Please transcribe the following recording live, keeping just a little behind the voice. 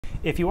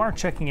If you are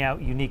checking out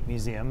unique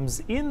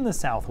museums in the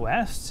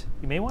Southwest,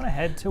 you may want to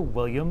head to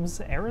Williams,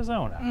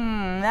 Arizona.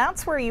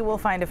 That's where you will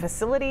find a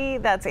facility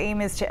that's aim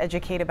is to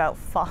educate about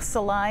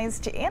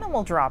fossilized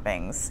animal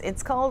droppings.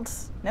 It's called,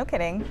 no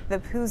kidding, the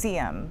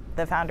Poozeum.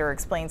 The founder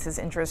explains his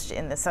interest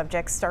in the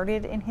subject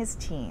started in his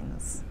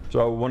teens.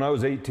 So when I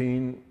was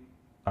 18,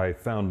 I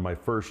found my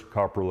first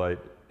coprolite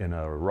in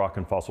a rock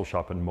and fossil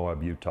shop in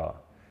Moab, Utah.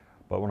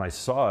 But when I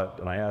saw it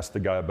and I asked the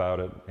guy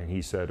about it, and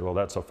he said, well,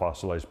 that's a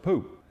fossilized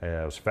poop. And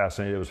I was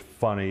fascinated, it was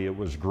funny, it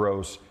was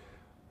gross,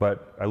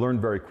 but I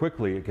learned very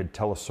quickly it could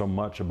tell us so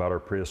much about our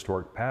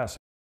prehistoric past.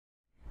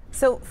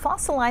 So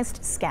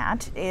fossilized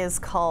scat is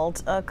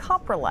called a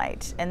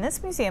coprolite, and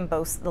this museum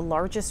boasts the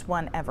largest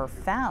one ever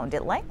found.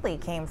 It likely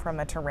came from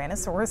a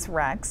Tyrannosaurus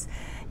rex.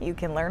 You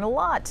can learn a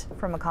lot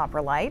from a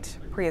coprolite: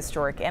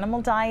 prehistoric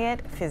animal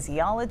diet,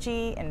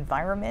 physiology,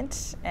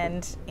 environment,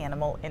 and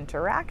animal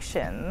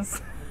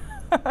interactions.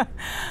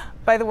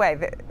 By the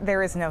way,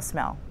 there is no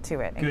smell to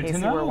it, in case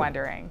you were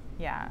wondering.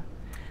 Yeah.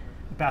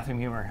 Bathroom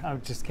humor. I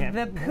just can't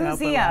The help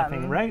but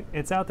laughing, Poozeum. right?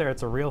 It's out there.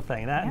 It's a real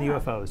thing. That and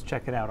UFOs.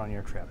 Check it out on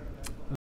your trip.